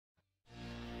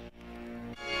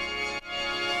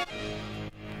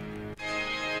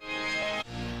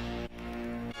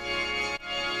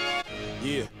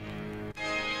Yeah.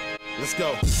 Let's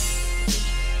go.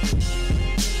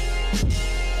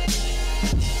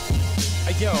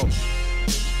 Hey, yo.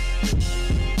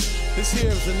 This here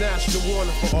is a national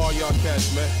warning for all y'all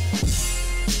cats, man.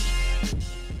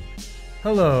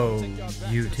 Hello,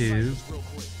 YouTube.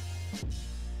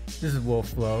 This is Wolf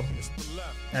Flow,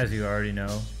 as you already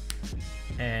know,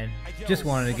 and just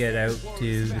wanted to get out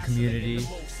to the community,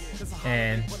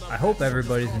 and I hope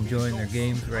everybody's enjoying their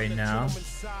games right now.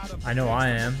 I know I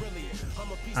am.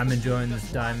 I'm enjoying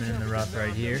this diamond in the rough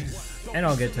right here, and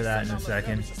I'll get to that in a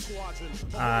second.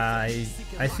 I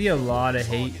see a lot of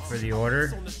hate for the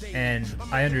order, and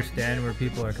I understand where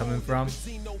people are coming from.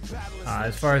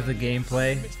 As far as the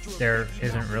gameplay, there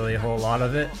isn't really a whole lot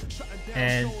of it,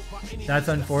 and that's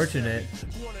unfortunate.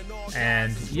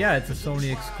 And yeah, it's a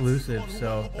Sony exclusive,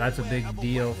 so that's a big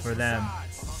deal for them.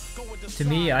 To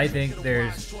me, I think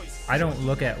I don't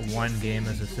look at one game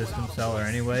as a system seller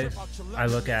anyways. I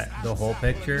look at the whole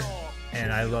picture,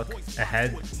 and I look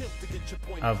ahead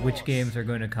of which games are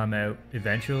going to come out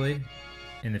eventually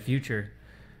in the future.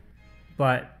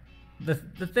 But the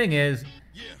thing is,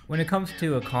 when it comes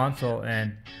to a console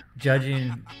and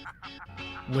judging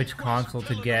which console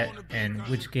to get and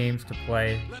which games to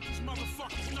play,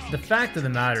 the fact of the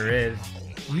matter is,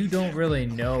 you don't really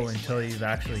know until you've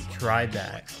actually tried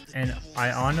that. And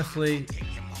I understand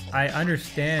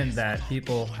that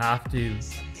people have to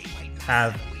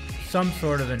have some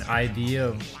sort of an idea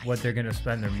of what they're going to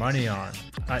spend their money on.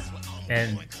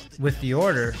 And with the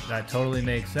order, that totally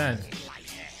makes sense.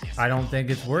 I don't think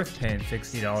it's worth paying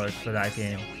 $60 for that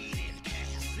game.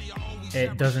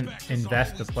 It doesn't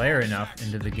invest the player enough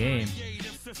into the game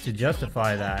to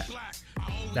justify that.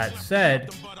 That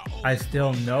said, I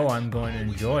still know I'm going to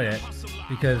enjoy it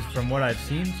because from what I've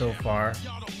seen so far,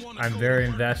 I'm very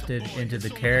invested into the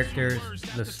characters,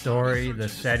 the story, the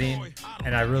setting,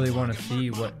 and I really want to see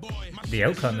what the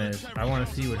outcome is. I want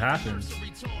to see what happens.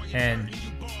 And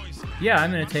yeah,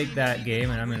 I'm going to take that game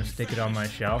and I'm going to stick it on my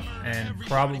shelf and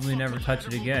probably never touch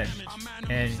it again.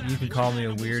 And you can call me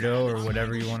a weirdo or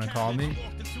whatever you want to call me,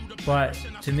 but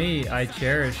to me, I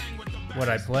cherish what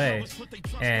I play,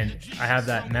 and I have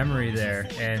that memory there,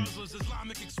 and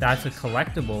that's a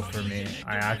collectible for me.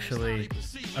 I actually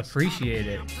appreciate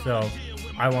it, so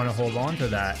I want to hold on to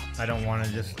that. I don't want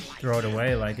to just throw it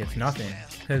away like it's nothing,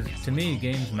 because to me,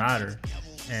 games matter,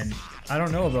 and I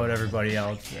don't know about everybody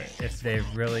else if they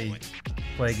really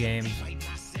play games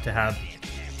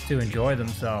to enjoy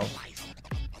themselves,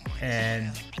 and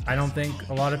I don't think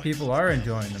a lot of people are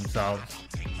enjoying themselves.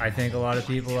 I think a lot of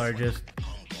people are just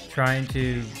trying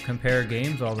to compare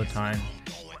games all the time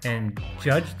and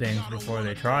judge things before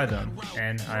they try them,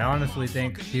 and I honestly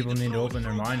think people need to open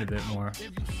their mind a bit more.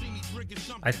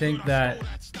 I think that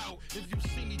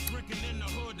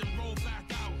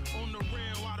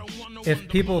if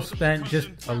people spent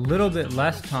just a little bit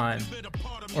less time,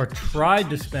 or tried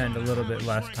to spend a little bit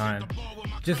less time,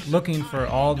 just looking for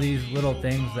all these little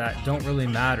things that don't really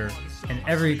matter, and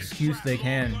every excuse they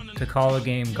can to call a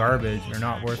game garbage or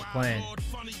not worth playing,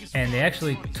 and they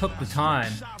actually took the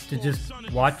time to just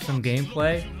watch some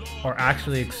gameplay or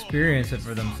actually experience it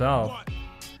for themselves,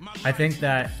 I think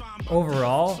that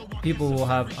overall people will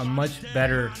have a much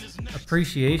better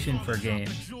appreciation for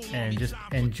games and just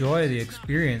enjoy the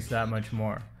experience that much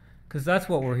more, because that's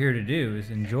what we're here to do, is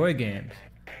enjoy games.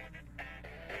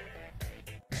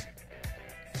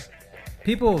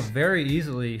 People very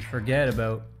easily forget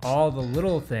about all the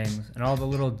little things and all the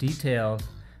little details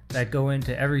that go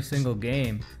into every single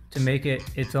game to make it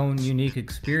its own unique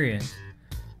experience,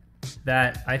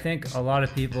 that I think a lot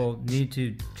of people need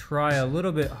to try a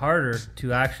little bit harder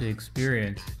to actually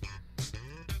experience.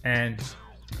 And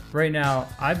right now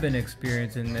I've been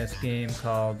experiencing this game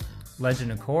called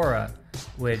Legend of Korra,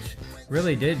 which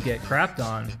really did get crapped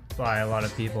on by a lot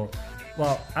of people.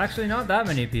 Well, actually not that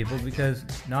many people, because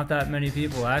not that many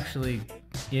people actually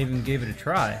even gave it a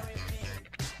try.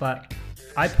 But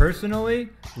I personally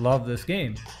love this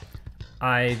game.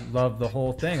 I love the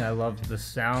whole thing. I love the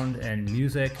sound and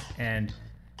music, and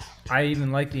I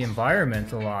even like the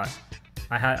environments a lot.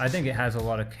 I think it has a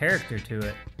lot of character to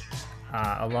it,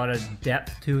 a lot of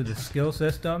depth to the skill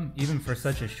system, even for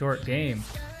such a short game.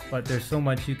 But there's so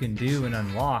much you can do and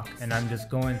unlock, and I'm just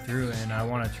going through and I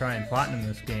want to try and platinum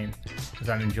this game because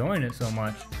I'm enjoying it so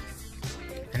much.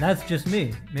 And that's just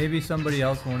me. Maybe somebody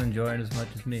else won't enjoy it as much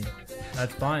as me.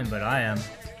 That's fine, but I am.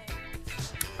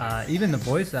 Even the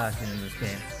voice acting in this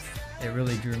game, it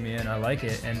really drew me in. I like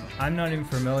it, and I'm not even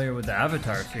familiar with the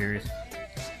Avatar series,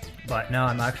 but now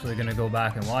I'm actually going to go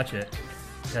back and watch it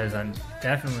because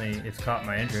it's caught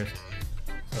my interest,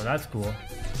 so that's cool.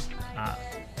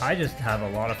 I just have a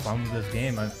lot of fun with this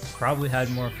game. I've probably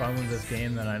had more fun with this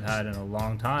game than I've had in a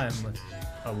long time with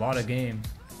a lot of games.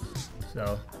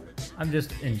 So I'm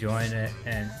just enjoying it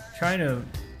and trying to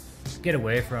get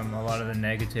away from a lot of the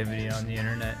negativity on the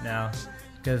internet now,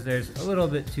 because there's a little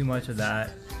bit too much of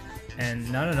that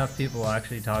and not enough people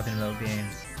actually talking about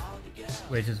games,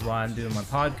 which is why I'm doing my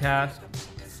podcast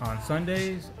on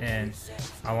Sundays, and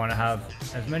I want to have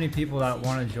as many people that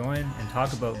want to join and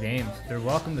talk about games. They're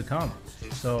welcome to come,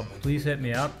 so please hit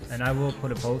me up and I will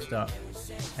put a post up.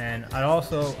 And I'm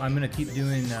going to keep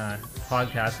doing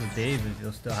podcasts with Dave, as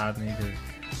you'll still have me, because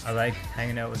I like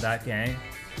hanging out with that gang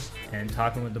and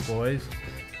talking with the boys,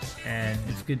 and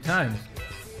it's good times.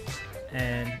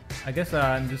 And I guess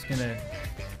I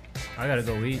gotta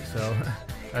go eat, so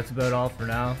that's about all for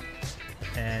now.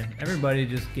 And everybody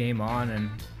just game on and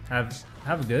have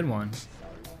a good one.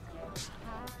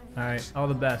 Alright, all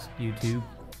the best, YouTube.